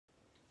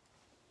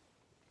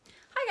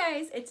Hi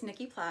guys, it's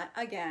Nikki Platt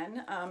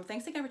again.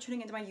 Thanks again for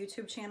tuning into my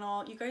YouTube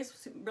channel. You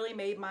guys really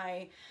made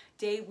my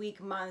day, week,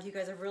 month. You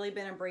guys have really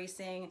been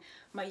embracing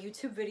my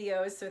YouTube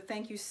videos, so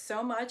thank you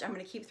so much. I'm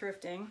gonna keep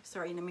thrifting.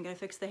 Sorry, I'm gonna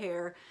fix the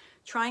hair.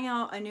 Trying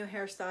out a new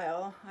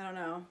hairstyle. I don't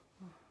know.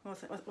 We'll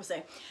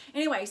see.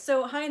 Anyway,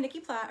 so hi,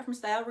 Nikki Platt from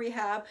Style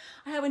Rehab.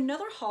 I have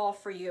another haul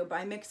for you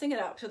by mixing it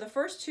up. So the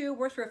first two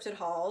were thrifted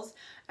hauls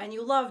and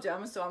you loved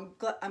them, so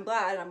I'm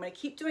glad. I'm going to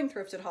keep doing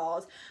thrifted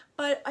hauls.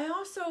 But I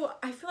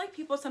feel like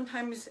people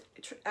sometimes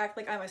act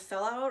like I'm a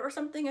sellout or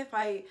something if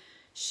I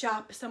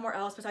shop somewhere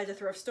else besides a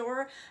thrift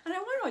store, and I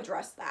want to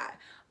address that.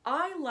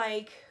 I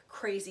like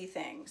crazy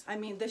things. I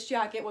mean, this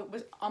jacket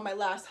was on my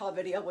last haul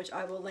video, which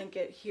I will link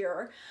it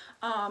here.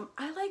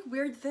 I like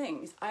weird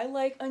things. I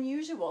like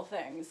unusual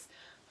things.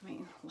 I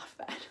mean, love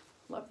that.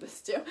 Love this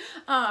too.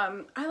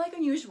 I like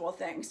unusual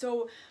things.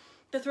 So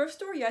the thrift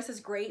store, yes, is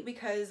great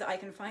because I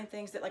can find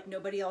things that like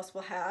nobody else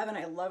will have, and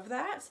I love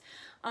that.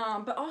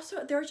 But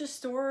also there are just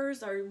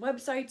stores or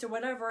websites or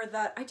whatever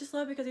that I just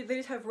love because they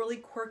just have really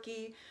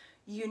quirky,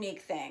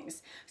 unique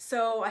things.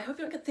 So I hope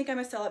you don't think I'm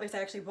a sellout because I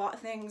actually bought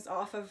things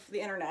off of the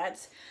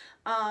internet.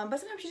 But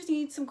sometimes you just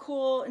need some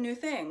cool new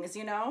things,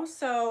 you know?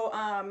 So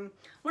I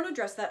want to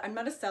address that. I'm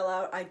not a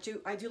sellout.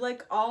 I do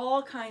like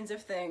all kinds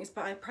of things,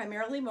 but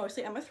I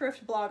mostly am a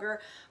thrift blogger,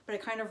 but I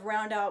kind of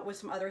round out with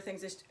some other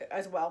things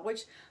as well,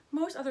 which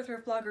most other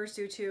thrift bloggers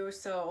do too.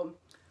 So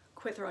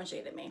quit throwing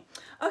shade at me.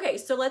 Okay,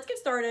 so let's get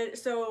started.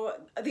 So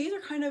these are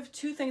kind of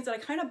two things that I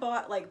kind of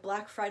bought like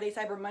Black Friday,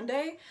 Cyber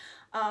Monday.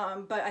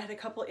 But I had a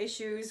couple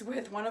issues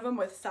with one of them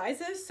with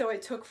sizes, so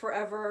it took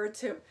forever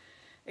to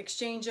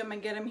exchange them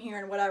and get them here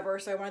and whatever,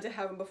 so I wanted to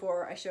have them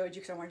before I showed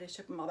you because I wanted to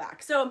ship them all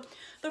back. So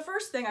the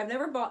first thing, I've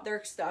never bought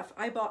their stuff.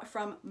 I bought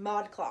from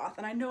Modcloth,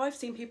 and I know I've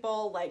seen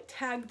people like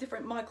tag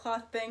different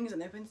Modcloth things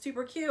and they've been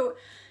super cute.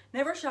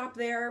 Never shopped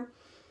there.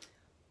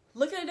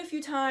 Looked at it a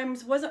few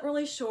times, wasn't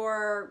really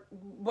sure,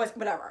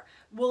 whatever.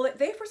 Well,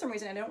 they, for some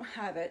reason, I don't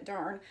have it,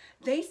 darn,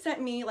 they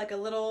sent me like a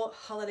little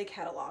holiday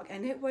catalog,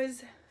 and it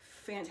was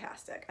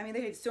fantastic. I mean,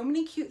 they had so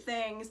many cute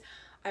things.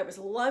 I was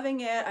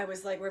loving it. I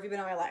was like, where have you been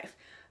all my life?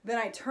 Then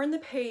I turned the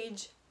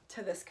page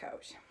to this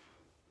coat.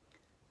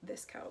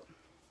 This coat.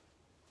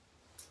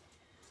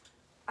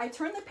 I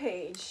turned the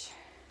page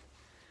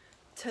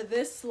to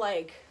this,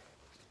 like,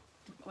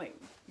 wait,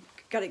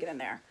 gotta get in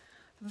there.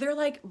 They're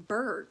like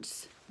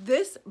birds.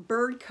 This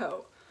bird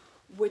coat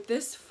with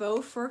this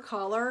faux fur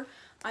collar.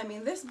 I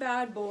mean, this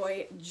bad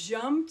boy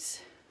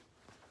jumped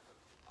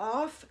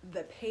off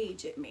the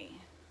page at me.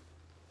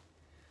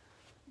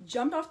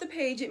 Jumped off the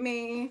page at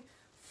me.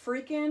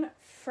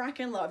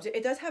 Frackin' loved it.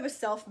 It does have a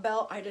self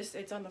belt.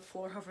 It's on the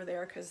floor over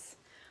there because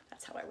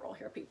that's how I roll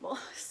here, people.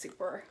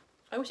 Super.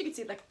 I wish you could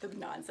see like the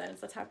nonsense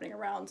that's happening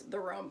around the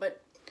room,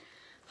 but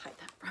hide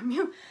that from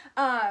you.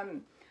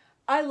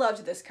 I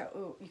loved this coat.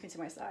 Ooh, you can see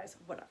my size.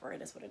 Whatever,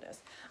 it is what it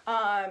is.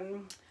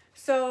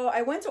 So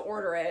I went to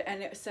order it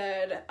and it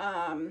said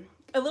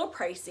a little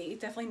pricey.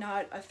 Definitely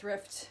not a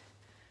thrift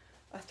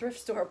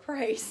store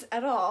price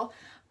at all.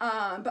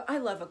 But I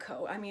love a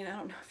coat. I mean, I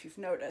don't know if you've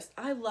noticed.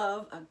 I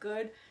love a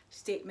good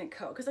statement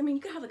coat. Because, I mean,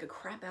 you could have like a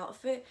crap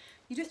outfit.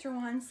 You just throw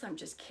on some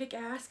just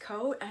kick-ass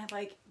coat and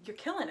like, you're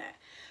killing it.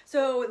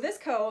 So this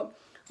coat,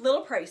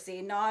 little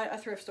pricey, not a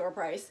thrift store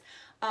price.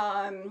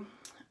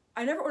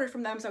 I never ordered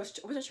from them, so I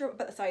wasn't sure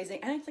about the sizing.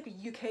 And it's like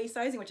a UK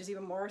sizing, which is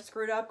even more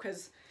screwed up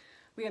because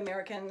we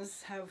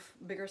Americans have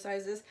bigger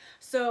sizes.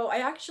 So I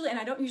actually, and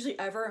I don't usually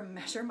ever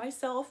measure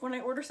myself when I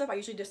order stuff. I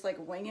usually just like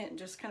wing it and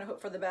just kind of hope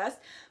for the best.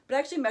 But I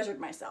actually measured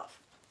myself.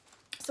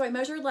 So I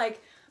measured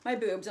like my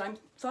boobs, and I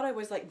thought I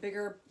was like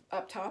bigger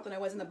up top than I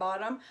was in the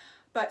bottom.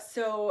 But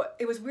so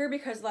it was weird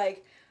because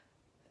like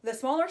the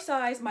smaller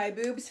size, my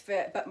boobs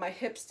fit, but my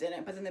hips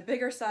didn't. But then the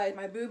bigger size,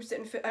 my boobs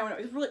didn't fit. I don't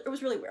know, it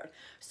was really weird.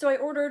 So I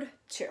ordered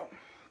two.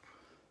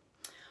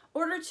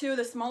 Ordered two,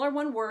 the smaller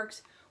one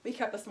worked. We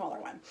kept the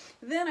smaller one.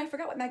 Then I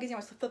forgot what magazine I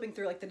was flipping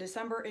through, like the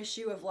December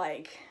issue of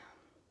like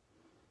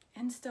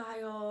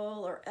InStyle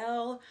or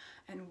Elle.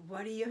 And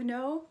what do you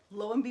know?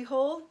 Lo and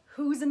behold,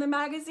 who's in the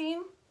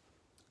magazine?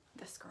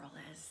 This girl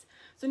is.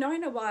 So now I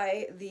know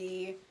why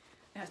it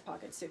has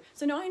pockets too.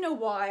 So now I know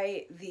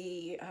why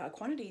the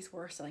quantities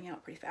were selling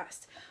out pretty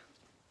fast.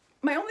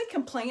 My only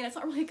complaint, it's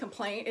not really a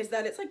complaint, is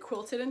that it's like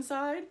quilted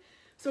inside.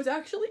 So it's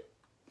actually,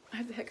 I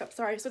have the hiccup,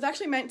 sorry. So it's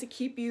actually meant to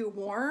keep you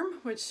warm,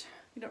 which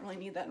you don't really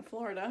need that in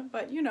Florida,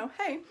 but you know,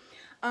 hey.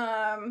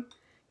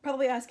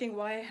 Probably asking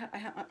why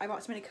I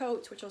bought so many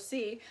coats, which you'll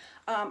see.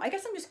 I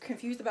guess I'm just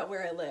confused about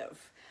where I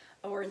live,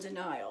 or in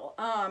denial.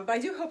 But I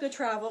do hope to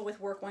travel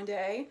with work one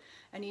day.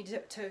 I need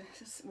to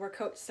wear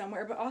coats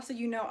somewhere, but also,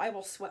 you know, I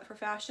will sweat for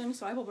fashion,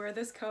 so I will wear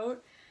this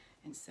coat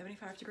in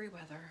 75-degree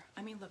weather.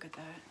 I mean, look at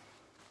that.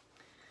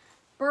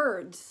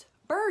 Birds,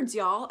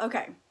 y'all.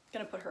 Okay.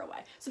 Gonna put her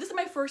away. So this is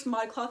my first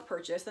Modcloth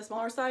purchase. The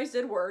smaller size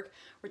did work.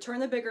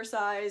 Returned the bigger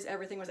size.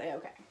 Everything was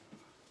a-okay.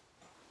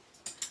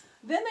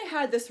 Then they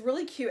had this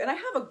really cute, and I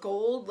have a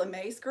gold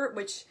lame skirt,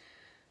 which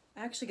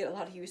I actually get a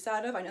lot of use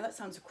out of. I know that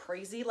sounds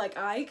crazy. Like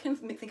I can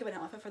think of an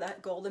outfit for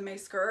that gold lame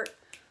skirt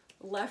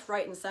left,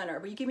 right, and center.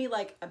 But you give me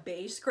like a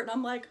beige skirt and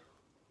I'm like,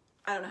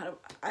 I don't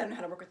know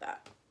how to work with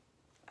that.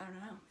 I don't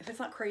know. If it's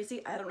not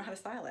crazy, I don't know how to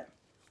style it.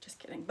 Just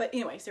kidding. But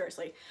anyway,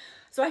 seriously.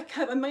 So I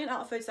have a million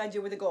outfits I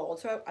do with the gold.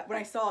 So when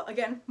I saw,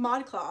 again,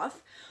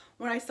 Modcloth,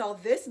 when I saw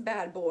this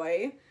bad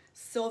boy,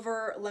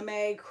 silver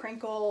lame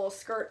crinkle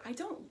skirt,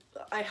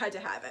 I had to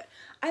have it.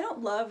 I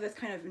don't love this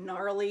kind of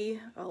gnarly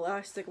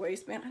elastic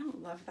waistband. I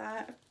don't love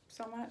that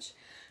so much.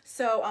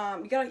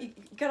 So you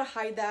gotta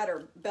hide that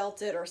or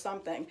belt it or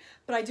something.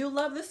 But I do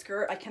love the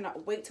skirt. I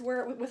cannot wait to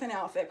wear it with an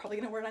outfit. Probably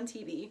gonna wear it on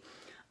TV.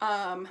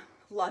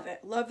 Love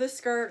it. Love this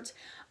skirt.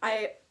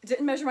 I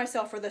didn't measure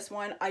myself for this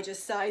one. I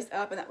just sized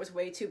up and that was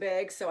way too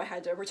big. So I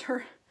had to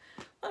return,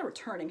 a lot of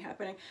returning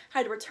happening. I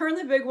had to return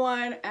the big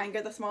one and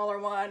get the smaller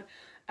one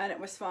and it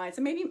was fine.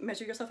 So maybe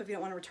measure yourself if you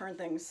don't want to return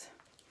things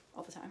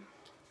all the time.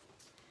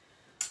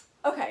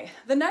 Okay,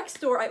 the next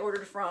store I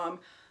ordered from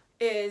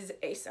is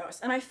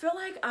ASOS. And I feel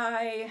like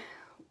I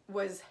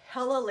was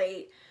hella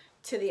late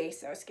to the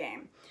ASOS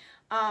game.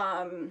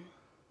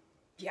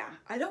 Yeah,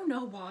 I don't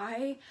know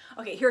why.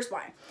 Okay, here's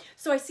why.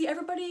 So I see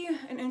everybody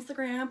on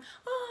Instagram,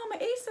 oh, my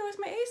ASOS,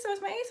 my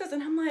ASOS, my ASOS.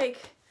 And I'm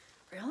like,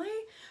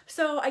 really?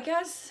 So I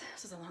guess,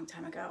 this was a long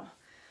time ago.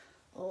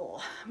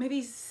 Oh,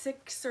 maybe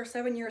 6 or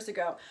 7 years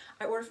ago,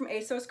 I ordered from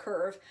ASOS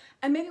Curve.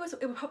 And maybe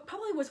it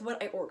probably was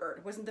what I ordered.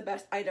 It wasn't the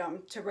best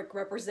item to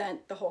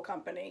represent the whole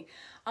company.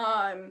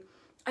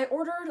 I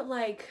ordered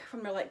like,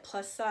 from their like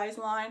plus size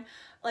line,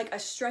 like a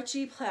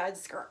stretchy plaid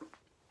skirt.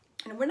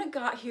 And when it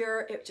got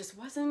here, it just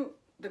wasn't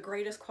the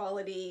greatest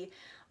quality.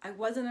 I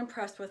wasn't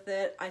impressed with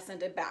it. I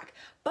sent it back.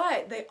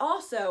 But they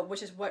also,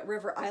 which is what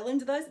River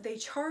Island does, they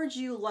charge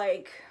you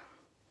like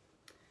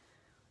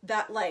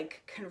that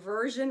like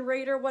conversion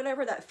rate or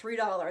whatever, that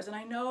 $3. And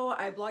I know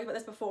I blogged about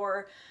this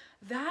before.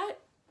 That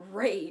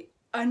rate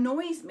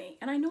annoys me.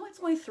 And I know it's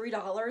only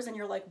 $3 and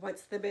you're like,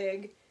 what's the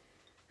big...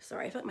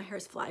 Sorry, I feel like my hair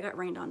is flat. I got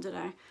rained on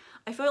today.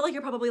 I feel like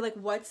you're probably like,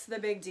 what's the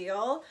big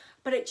deal?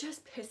 But it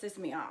just pisses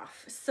me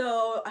off.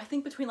 So I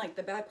think between like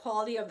the bad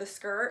quality of the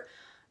skirt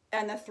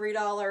and the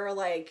 $3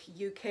 like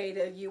UK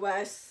to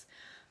US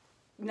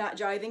not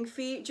driving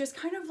fee, just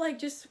kind of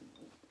like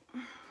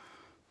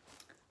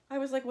I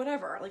was like,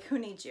 whatever, like who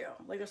needs you?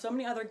 Like there's so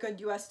many other good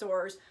US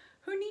stores,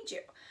 who needs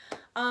you?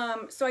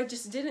 So I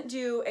just didn't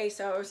do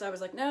ASOS. I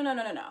was like, no.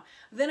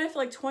 Then I feel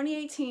like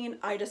 2018,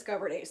 I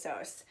discovered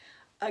ASOS.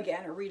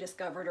 Again, or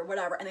rediscovered or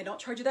whatever, and they don't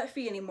charge you that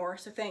fee anymore,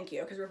 so thank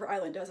you, because River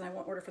Island does, and I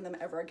won't order from them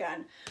ever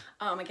again.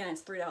 Again,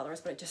 it's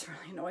 $3, but it just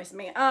really annoys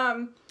me.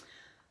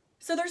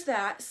 So there's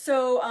that.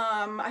 So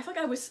I feel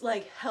like I was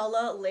like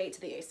hella late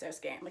to the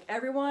ASOS game. Like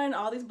everyone,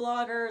 all these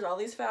bloggers, all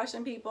these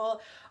fashion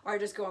people are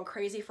just going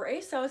crazy for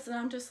ASOS, and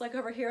I'm just like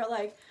over here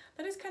like,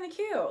 that is kind of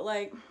cute.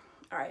 Like,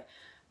 all right,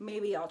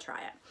 maybe I'll try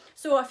it.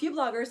 So a few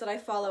bloggers that I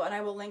follow, and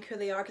I will link who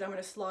they are because I'm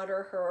going to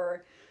slaughter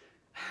her.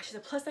 She's a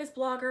plus size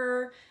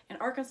blogger in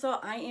Arkansas.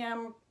 I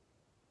am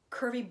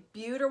Curvy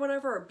Beaut or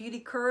whatever, or Beauty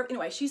Curve.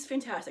 Anyway, she's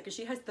fantastic because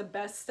she has the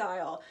best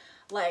style.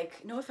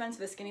 Like, no offense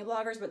to the skinny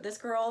bloggers, but this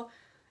girl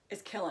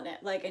is killing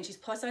it. Like, and she's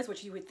plus size,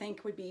 which you would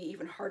think would be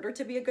even harder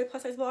to be a good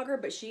plus size blogger,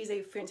 but she's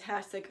a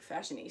fantastic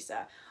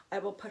fashionista. I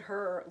will put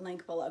her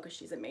link below because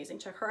she's amazing.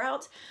 Check her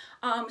out.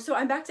 So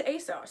I'm back to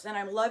ASOS and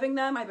I'm loving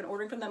them. I've been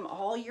ordering from them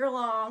all year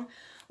long.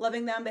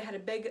 Loving them. They had a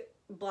big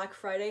Black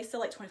Friday sale,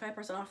 like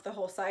 25% off the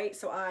whole site.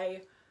 So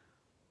I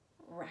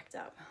racked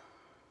up.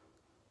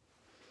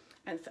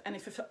 And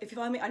if you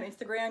follow me on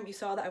Instagram, you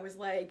saw that I was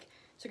like,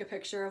 took a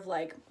picture of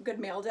like good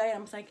mail day, and I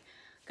was like,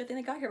 good thing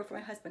I got here before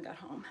my husband got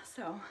home.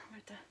 So I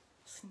had to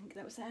sneak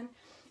those in.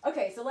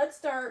 Okay, so let's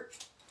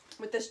start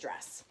with this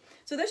dress.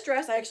 So this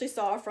dress I actually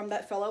saw from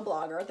that fellow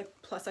blogger, the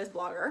plus size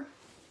blogger.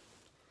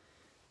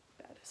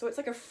 So it's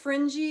like a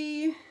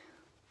fringy,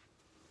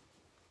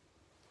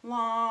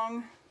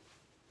 long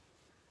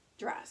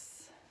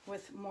dress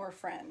with more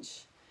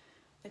fringe.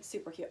 It's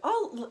super cute.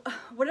 Oh,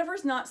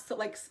 whatever's not still,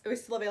 like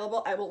is still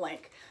available, I will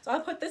link. So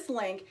I'll put this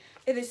link.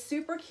 It is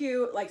super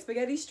cute, like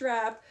spaghetti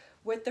strap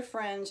with the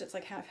fringe. It's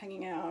like half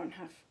hanging out and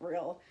half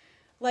real.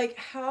 Like,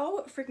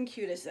 how freaking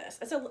cute is this?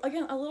 It's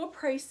again a little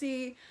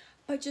pricey,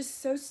 but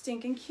just so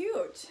stinking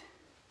cute.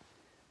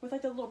 With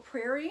like the little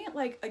prairie,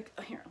 like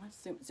here,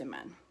 let's zoom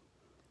in.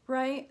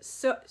 Right?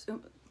 So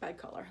bad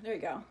color. There you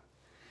go.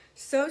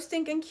 So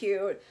stinking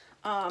cute.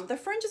 The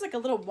fringe is like a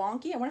little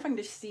wonky. I wonder if I can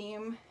just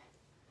seam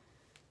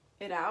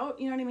it out,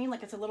 you know what I mean?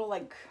 Like it's a little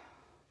like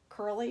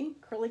curly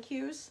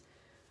cues.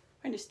 I'm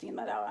trying to steam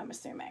that out, I'm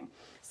assuming.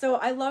 So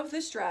I love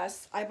this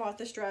dress. I bought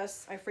this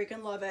dress. I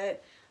freaking love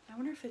it. I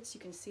wonder if you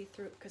can see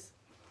through, because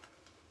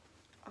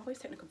always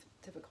technical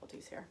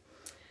difficulties here.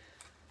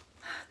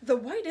 The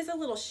white is a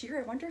little sheer.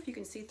 I wonder if you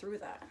can see through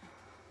that. I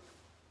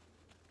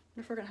wonder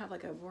if we're gonna have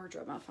like a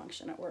wardrobe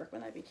malfunction at work.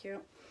 Wouldn't that be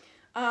cute?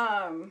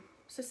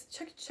 So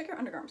check your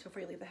undergarments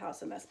before you leave the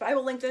house in this. But I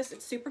will link this.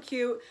 It's super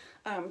cute.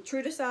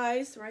 True to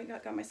size, right?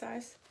 Got my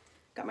size.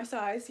 Got my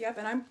size, yep.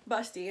 And I'm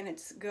busty and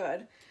it's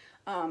good.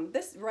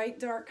 This right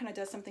dark kind of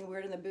does something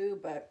weird in the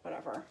boob, but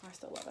whatever. I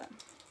still love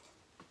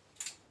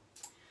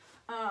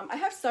I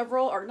have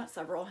several, or not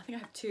several, I think I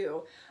have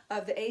two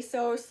of the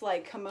ASOS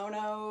like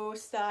kimono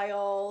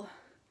style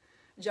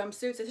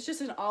jumpsuits. It's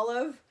just an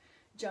olive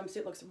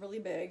jumpsuit. Looks really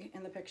big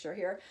in the picture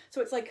here.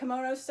 So it's like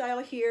kimono style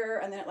here,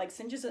 and then it like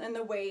cinches in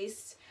the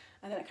waist,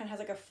 and then it kind of has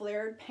like a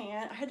flared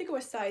pant. I had to go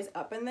a size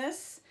up in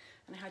this,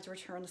 and I had to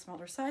return the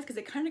smaller size because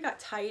it kind of got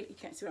tight. You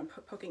can't see what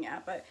I'm poking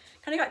at, but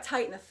kind of got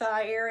tight in the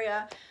thigh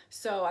area.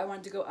 So I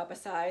wanted to go up a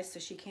size. So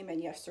she came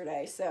in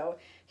yesterday. So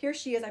here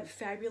she is. I have a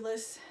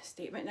fabulous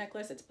statement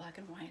necklace. It's black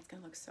and white. It's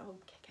gonna look so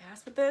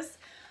kick-ass with this.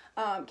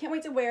 Can't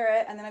wait to wear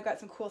it. And then I've got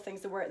some cool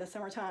things to wear it in the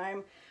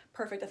summertime.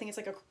 Perfect. I think it's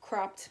like a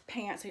cropped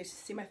pant, so you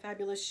see my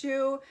fabulous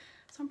shoe.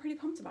 So I'm pretty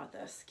pumped about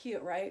this.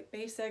 Cute, right?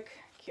 Basic,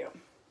 cute.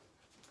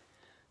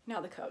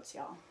 Now the coats,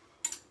 y'all.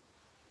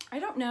 I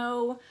don't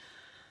know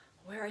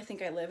where I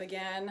think I live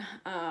again,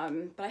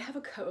 but I have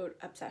a coat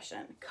obsession.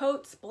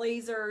 Coats,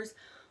 blazers,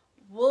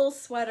 wool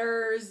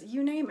sweaters,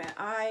 you name it.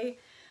 I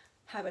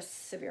have a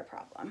severe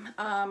problem.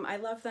 I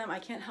love them. I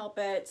can't help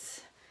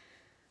it.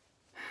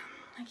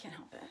 I can't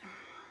help it.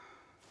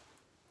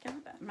 Can't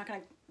help it. I'm not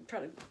gonna try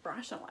to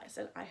rationalize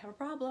it. I have a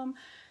problem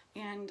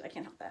and I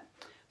can't help it.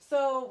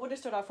 So we'll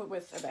just start off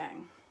with a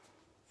bang.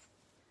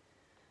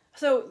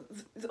 So,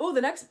 oh,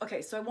 the next,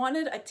 okay, so I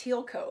wanted a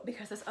teal coat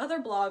because this other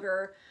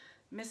blogger,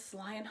 Miss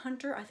Lion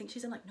Hunter, I think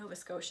she's in like Nova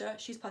Scotia.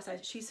 She's plus size.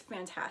 She's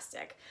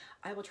fantastic.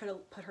 I will try to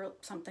put her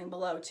something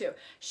below too.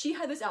 She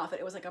had this outfit.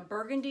 It was like a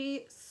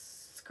burgundy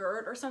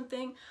skirt or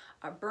something,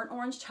 a burnt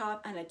orange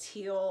top, and a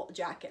teal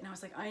jacket. And I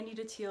was like, I need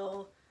a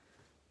teal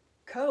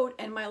coat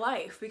in my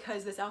life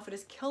because this outfit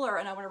is killer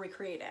and I want to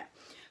recreate it.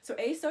 So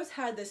ASOS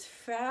had this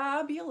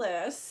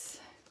fabulous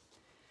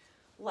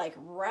like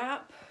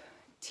wrap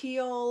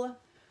teal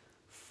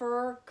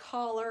fur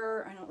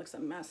collar. I know it looks a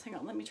mess. Hang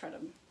on, let me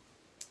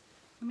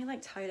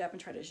like tie it up and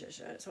try to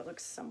zhuzh it so it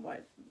looks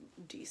somewhat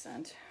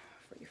decent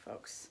for you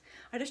folks.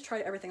 I just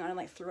tried everything on and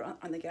like threw it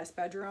on the guest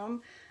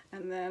bedroom,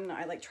 and then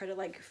I like try to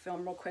like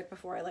film real quick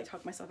before I like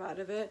talk myself out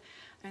of it,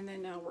 and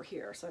then now we're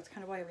here. So that's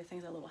kind of why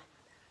everything's a little half-assed.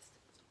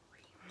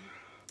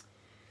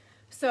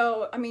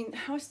 So I mean,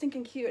 how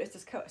stinking cute is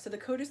this coat? So the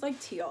coat is like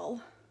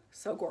teal,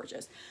 so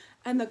gorgeous,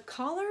 and the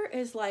collar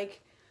is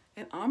like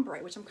an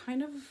ombre, which I'm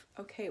kind of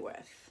okay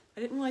with. I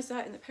didn't realize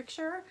that in the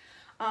picture.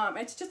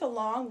 It's just a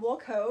long wool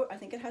coat. I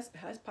think it has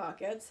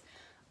pockets.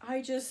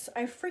 I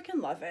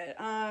freaking love it.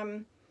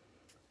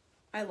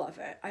 I love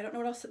it. I don't know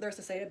what else there's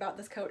to say about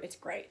this coat. It's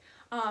great.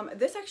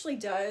 This actually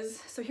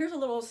does, so here's a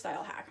little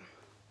style hack.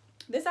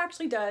 This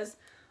actually does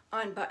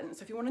unbutton.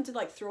 So if you wanted to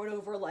like throw it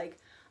over like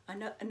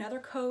another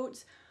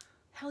coat,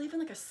 hell, even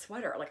like a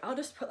sweater. Like I'll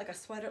just put like a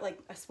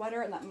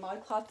sweater and that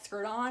ModCloth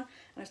skirt on, and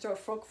I just throw a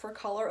fur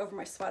collar over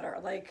my sweater.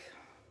 Like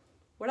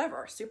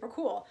whatever, super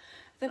cool.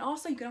 Then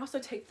also you can also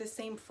take the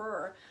same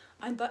fur,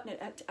 unbutton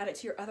it, add it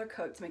to your other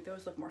coat to make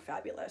those look more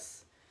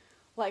fabulous.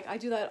 Like I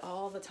do that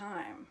all the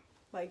time.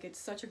 Like it's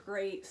such a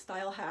great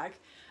style hack.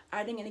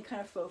 Adding any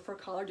kind of faux fur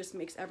collar just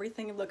makes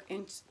everything look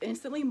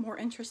instantly more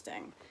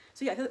interesting.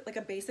 So yeah, like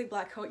a basic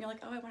black coat, and you're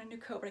like, oh, I want a new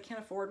coat, but I can't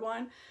afford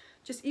one.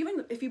 Just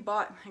even if you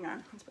bought, hang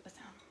on, let's put this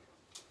down.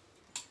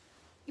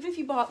 Even if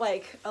you bought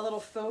like a little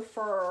faux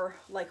fur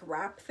like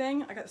wrap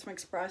thing, I got this from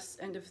Express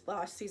end of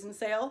last season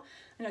sale,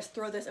 and just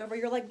throw this over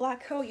your like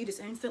black coat, you just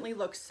instantly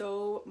look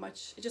so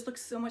much, it just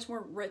looks so much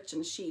more rich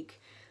and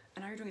chic.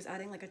 And all you're doing is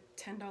adding like a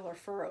 $10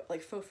 fur,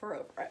 like faux fur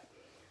over it.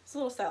 It's a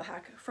little style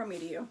hack from me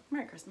to you.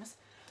 Merry Christmas.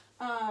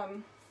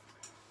 Turn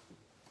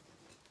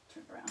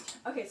it around.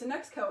 Okay, so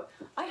next coat.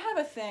 I have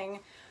a thing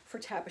for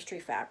Tapestry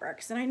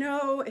fabrics, and I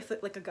know if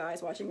like a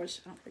guy's watching,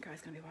 which I don't think a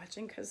guy's gonna be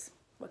watching because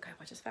what guy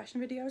watches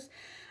fashion videos?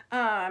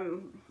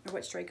 Or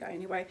what straight guy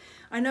anyway.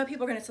 I know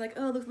people are gonna say like,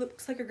 oh,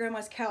 looks like your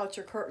grandma's couch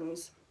or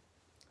curtains.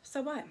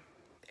 So what?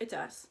 It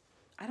does.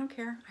 I don't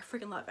care. I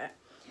freaking love it.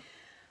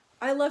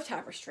 I love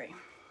Tapestry.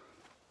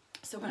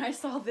 So when I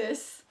saw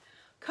this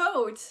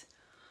coat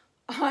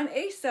on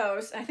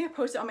ASOS, I think I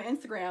posted on my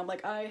Instagram,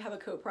 like I have a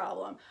coat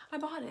problem. I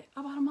bought it.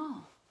 I bought them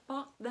all.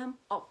 Bought them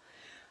all.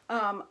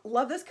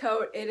 Love this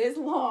coat. It is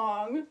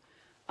long.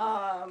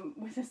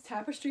 With this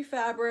Tapestry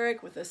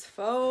fabric, with this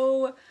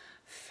faux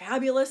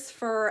fabulous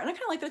fur, and I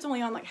kind of like that it's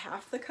only on like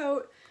half the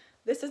coat.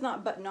 This does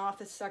not button off.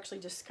 This actually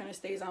just kind of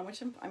stays on,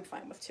 which I'm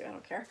fine with too. I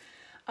don't care.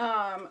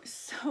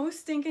 So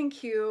stinking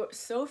cute,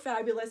 so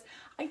fabulous.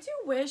 I do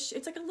wish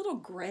it's like a little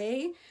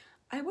gray.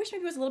 I wish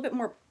maybe it was a little bit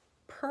more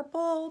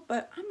purple,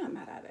 but I'm not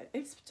mad at it.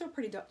 It's still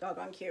pretty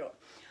doggone cute.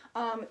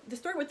 The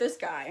story with this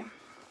guy,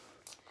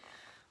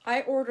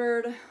 I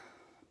ordered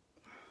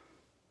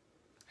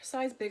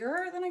size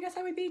bigger than I guess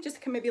I would be,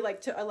 just maybe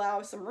like to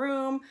allow some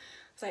room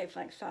because I have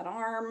like fat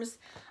arms.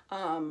 So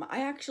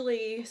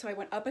I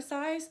went up a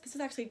size. This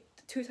is actually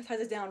 2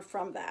 sizes down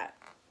from that.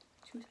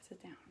 2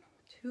 sizes down.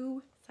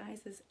 2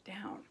 sizes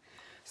down.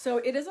 So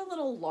it is a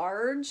little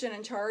large and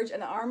in charge,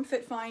 and the arm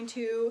fit fine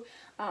too.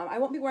 I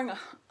won't be wearing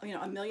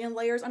a million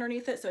layers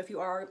underneath it. So if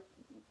you are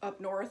up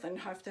north and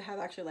have to have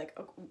actually like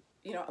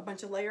a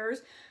bunch of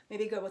layers,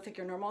 maybe go with like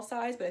your normal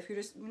size. But if you're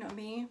just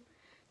me,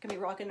 gonna be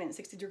rocking in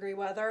 60-degree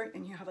weather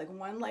and you have like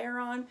 1 layer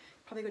on,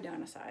 probably go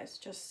down a size.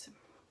 Just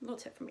little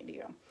tip for me to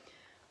you.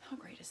 How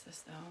great is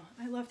this though?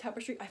 I love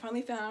Tapestry. I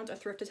finally found a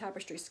thrifted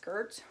Tapestry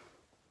skirt.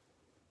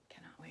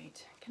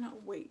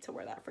 Cannot wait to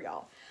wear that for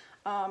y'all.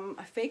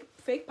 A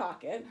fake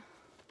pocket.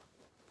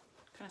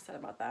 Kind of sad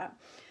about that.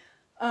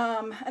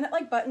 And it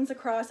like buttons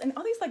across, and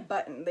all these like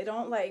button. They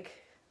don't like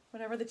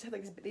whatever, they just have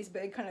like these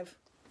big kind of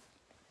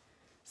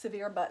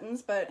severe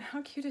buttons, but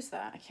how cute is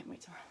that? I can't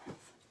wait to wear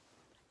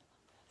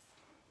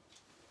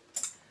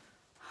this.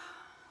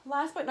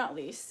 Last but not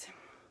least,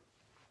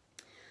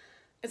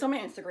 it's on my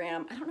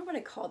Instagram. I don't know what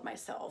I called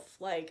myself,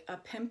 like a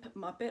pimp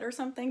muppet or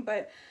something,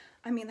 but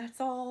I mean, that's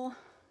the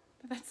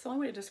only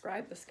way to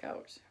describe this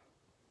coat.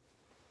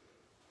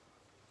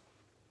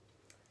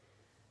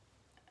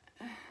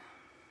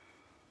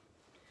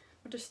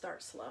 We'll just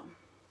start slow.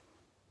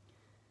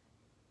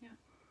 Yeah.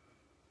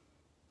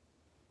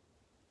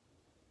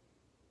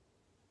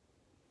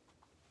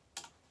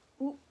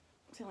 Ooh,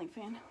 ceiling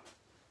fan.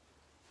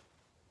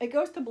 It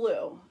goes to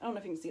blue. I don't know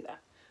if you can see that.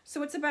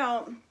 So it's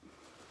about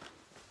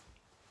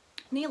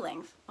knee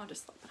length. I'll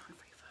just slip it on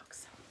for you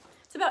folks.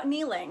 It's about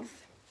knee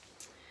length.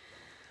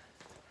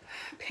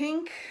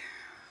 Pink,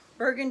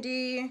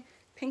 burgundy,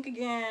 pink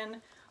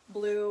again,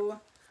 blue,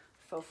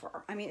 faux fur.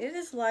 I mean, it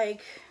is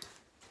like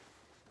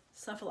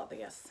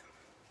Snuffleupagus.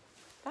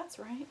 That's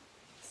right.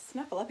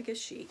 Snuffleupagus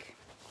chic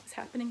is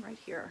happening right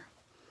here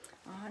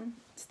on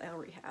Style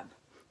Rehab.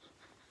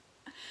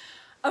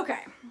 Okay.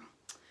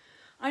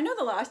 I know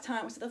the last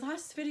time, was it the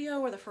last video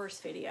or the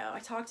first video? I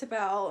talked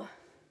about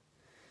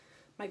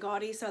my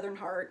gaudy Southern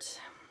heart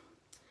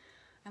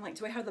and like,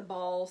 do I have the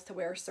balls to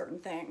wear certain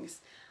things?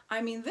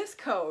 I mean, this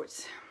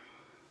coat,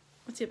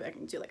 let's see if I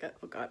can do like a,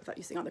 oh God, without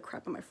you seeing all the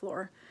crap on my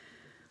floor.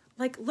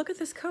 Like, look at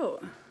this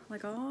coat,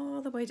 like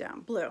all the way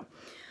down, blue.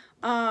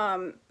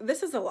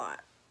 This is a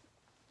lot.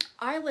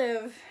 I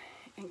live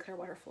in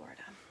Clearwater,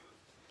 Florida.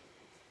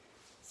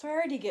 So I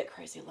already get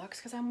crazy looks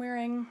because I'm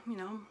wearing, you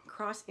know,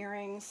 cross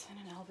earrings and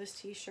an Elvis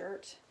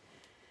t-shirt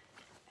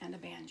and a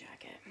band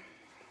jacket.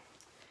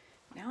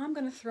 Now I'm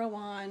gonna throw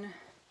on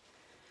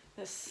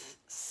this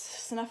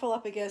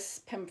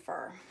Snuffleupagus pimp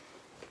fur.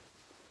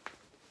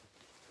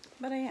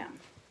 But I am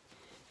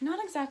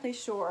not exactly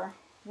sure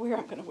where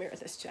I'm gonna wear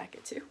this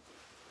jacket to.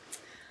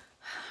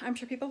 I'm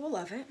sure people will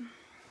love it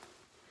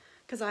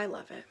because I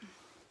love it,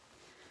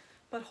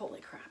 but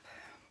holy crap.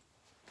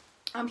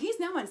 He's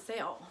now on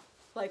sale,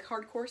 like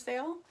hardcore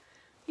sale.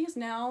 He is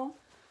now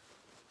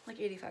like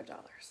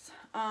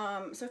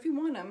 $85. So if you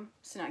want him,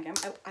 snag him.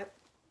 I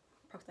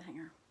broke the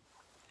hanger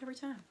every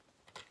time.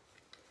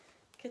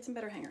 Get some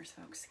better hangers,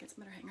 folks. Get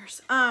some better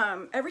hangers.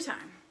 Every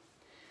time.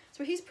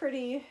 So he's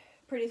pretty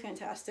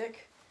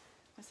fantastic.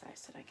 What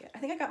size did I get? I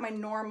think I got my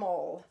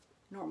normal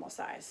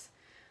size.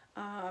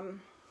 Can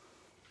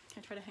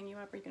I try to hang you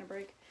up? Are you gonna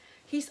break?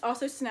 He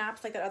also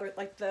snaps like that other,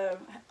 like the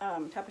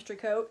Tapestry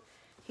coat.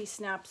 He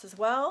snaps as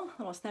well.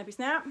 A little snappy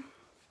snap.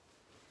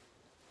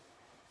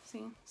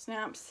 See,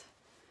 snaps.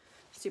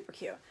 Super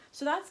cute.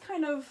 So that's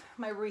kind of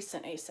my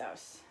recent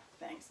ASOS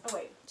things. Oh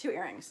wait, 2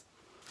 earrings.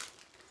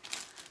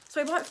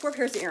 So I bought 4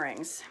 pairs of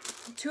earrings.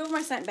 2 of them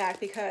I sent back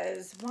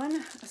because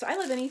so I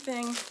love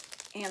anything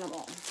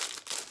animal.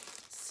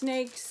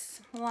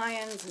 Snakes,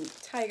 lions, and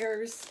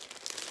tigers.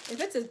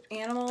 If it's an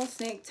animal,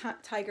 snake,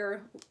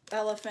 tiger,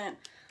 elephant,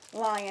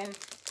 lion,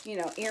 you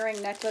know,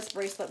 earring, necklace,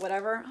 bracelet,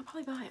 whatever, I'll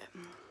probably buy it.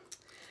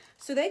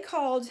 So they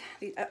called,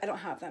 I don't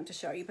have them to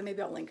show you, but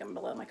maybe I'll link them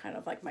below my kind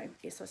of like my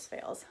ASOS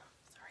fails.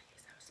 Sorry,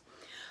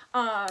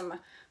 ASOS.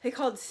 They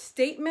called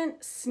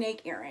Statement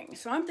Snake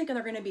Earrings. So I'm thinking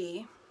they're going to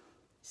be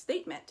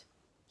Statement.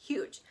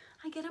 Huge.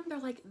 I get them, they're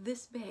like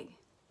this big.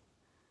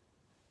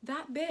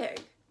 That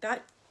big.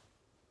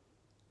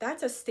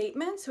 That's a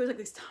statement. So it's like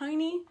these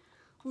tiny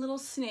little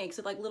snakes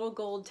with like little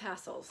gold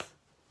tassels.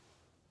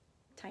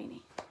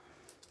 Tiny.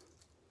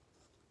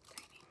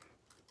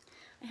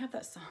 I have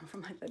that song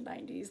from like the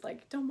 90s,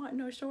 like, don't want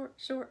no short.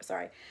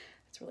 Sorry,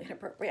 it's really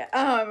inappropriate.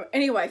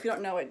 Anyway, if you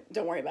don't know it,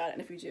 don't worry about it.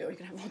 And if you do, you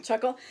can have a little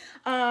chuckle.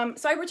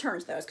 So I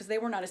returned those because they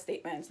were not a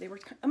statement. They were,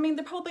 I mean,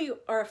 they probably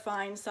are a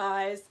fine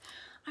size.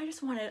 I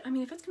just wanted, I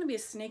mean, if it's going to be a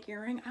snake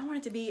earring, I want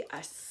it to be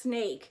a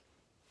snake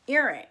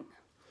earring.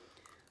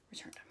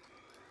 Returned them.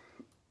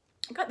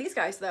 I got these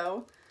guys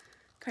though,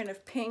 kind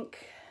of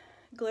pink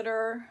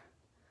glitter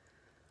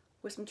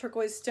with some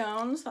turquoise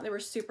stones. Thought they were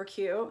super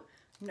cute.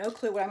 No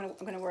clue what I'm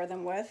gonna wear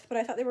them with, but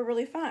I thought they were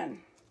really fun.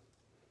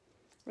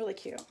 Really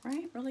cute,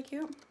 right? Really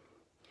cute.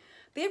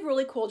 They have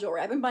really cool jewelry.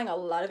 I've been buying a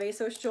lot of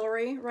ASOS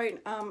jewelry,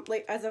 right?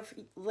 As of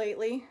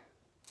lately.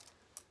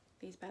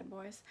 These bad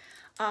boys.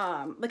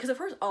 Because at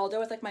first Aldo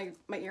was like my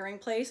earring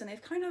place, and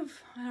they've kind of,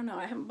 I don't know,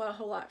 I haven't bought a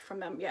whole lot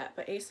from them yet.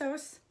 But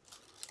ASOS,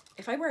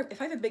 if I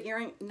have a big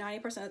earring,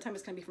 90% of the time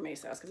it's gonna be from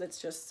ASOS because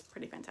it's just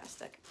pretty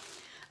fantastic.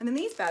 And then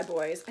these bad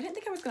boys, I didn't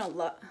think I was gonna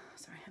love.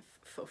 Sorry, I have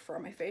faux fur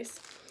on my face.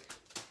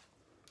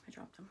 I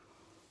dropped them.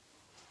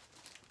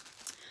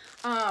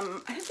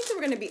 I didn't think they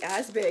were going to be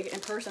as big in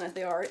person as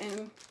they are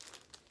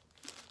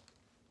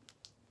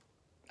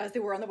as they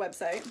were on the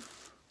website.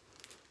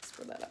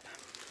 Screw that up.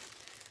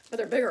 But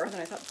they're bigger than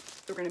I thought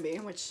they were going to be,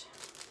 which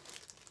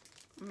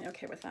I'm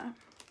okay with that.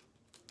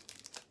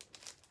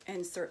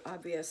 insert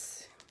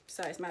obvious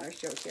size matters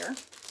joke here.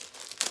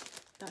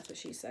 That's what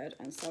she said,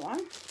 and so on.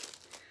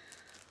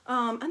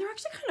 And they're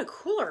actually kind of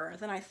cooler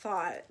than I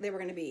thought they were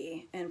going to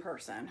be in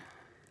person.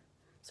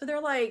 So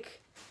they're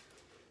like,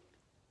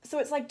 so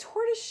it's like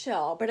tortoise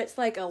shell, but it's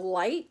like a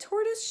light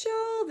tortoise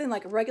shell, then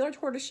like a regular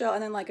tortoise shell,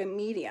 and then like a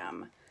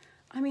medium.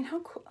 I mean, how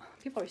cool.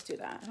 People always do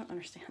that. I don't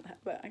understand that,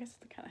 but I guess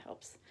it kind of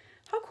helps.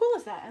 How cool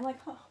is that? And like,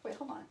 oh, wait,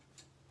 hold on.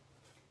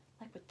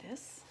 Like with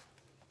this.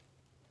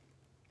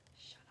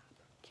 Shut up.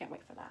 Can't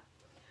wait for that.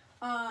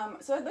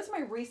 So those are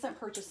my recent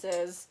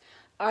purchases.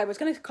 I was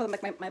going to call them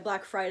like my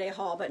Black Friday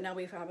haul, but now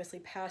we've obviously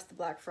passed the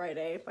Black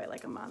Friday by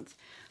like a month.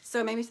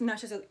 So maybe not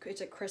just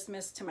it's a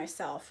Christmas to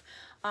myself.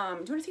 Do you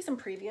want to see some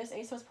previous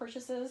ASOS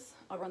purchases?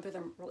 I'll run through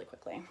them really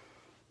quickly.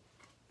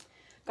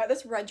 Got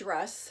this red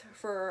dress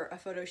for a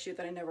photo shoot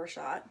that I never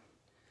shot.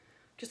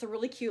 Just a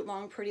really cute,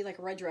 long, pretty like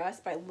red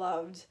dress, but I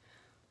loved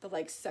the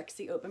like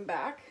sexy open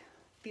back.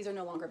 These are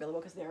no longer available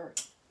because they're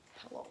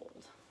hella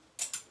old.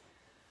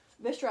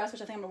 This dress,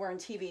 which I think I'm gonna wear on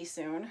TV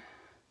soon.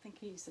 I think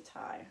he used a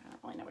tie. I don't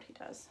really know what he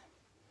does.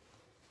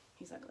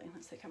 He's ugly.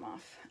 Let's take him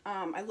off.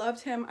 I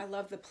loved him. I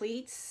love the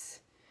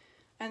pleats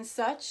and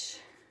such.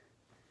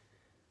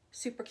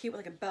 Super cute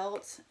with like a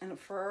belt and a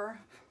fur.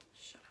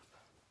 Shut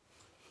up.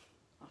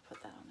 I'll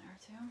put that on there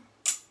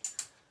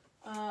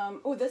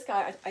too. Oh, this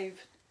guy,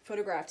 I've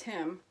photographed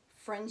him.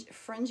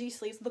 Fringy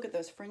sleeves. Look at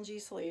those fringy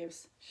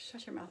sleeves.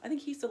 Shut your mouth. I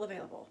think he's still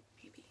available.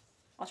 Maybe.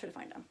 I'll try to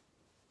find him.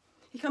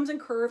 He comes in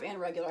curve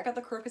and regular. I got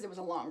the curve because it was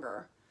a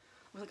longer.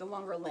 It was like a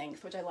longer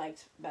length, which I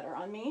liked better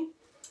on me.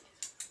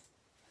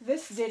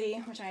 This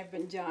ditty, which I've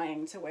been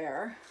dying to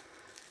wear.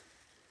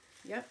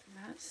 Yep,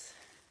 that's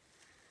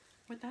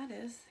what that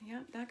is.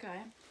 Yep, that guy.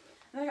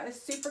 And I got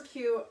this super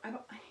cute,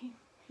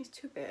 he's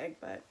too big,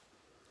 but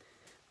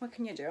what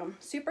can you do?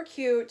 Super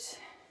cute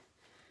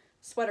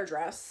sweater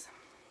dress.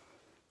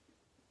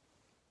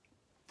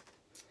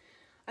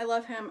 I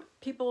love him.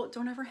 People,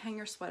 don't ever hang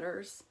your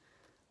sweaters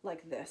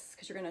like this,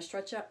 because you're going to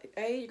stretch out.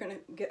 You're going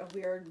to get a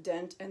weird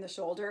dent in the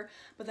shoulder,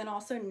 but then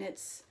also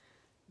knits,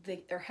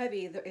 they're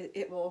heavy,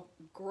 it will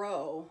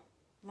grow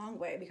long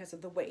way because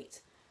of the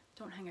weight.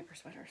 Don't hang up your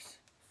sweaters.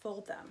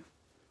 Fold them.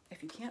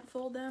 If you can't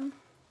fold them,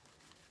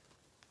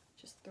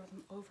 just throw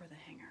them over the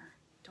hanger.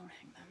 Don't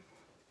hang them.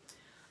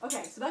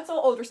 Okay, so that's all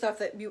older stuff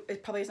that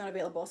it probably is not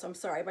available, so I'm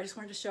sorry, but I just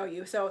wanted to show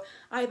you. So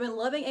I've been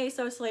loving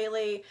ASOS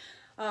lately.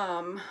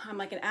 I'm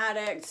like an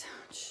addict.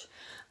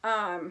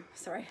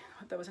 Sorry, I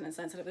hope that wasn't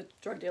insensitive to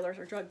drug dealers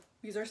or drug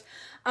users.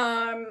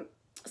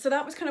 So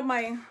that was kind of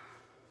my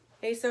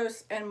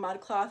ASOS and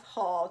Modcloth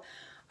haul.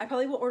 I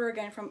probably will order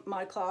again from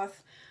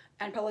Modcloth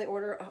and probably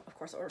order, of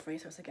course, order from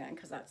ASOS again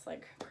because that's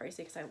like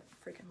crazy because I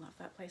freaking love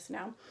that place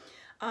now.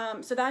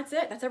 So that's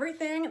it. That's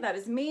everything. That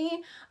is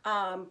me.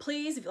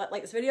 Please, if you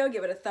like this video,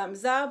 give it a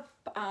thumbs up,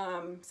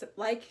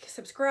 like,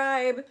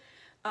 subscribe.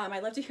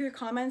 I'd love to hear your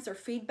comments or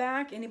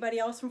feedback. Anybody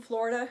else from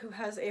Florida who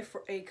has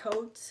a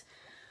coat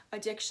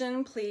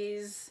addiction,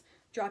 please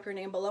drop your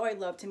name below. I'd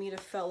love to meet a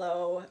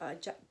fellow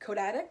coat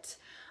addict.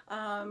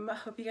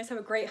 Hope you guys have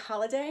a great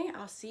holiday.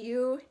 I'll see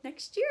you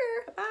next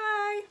year.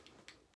 Bye.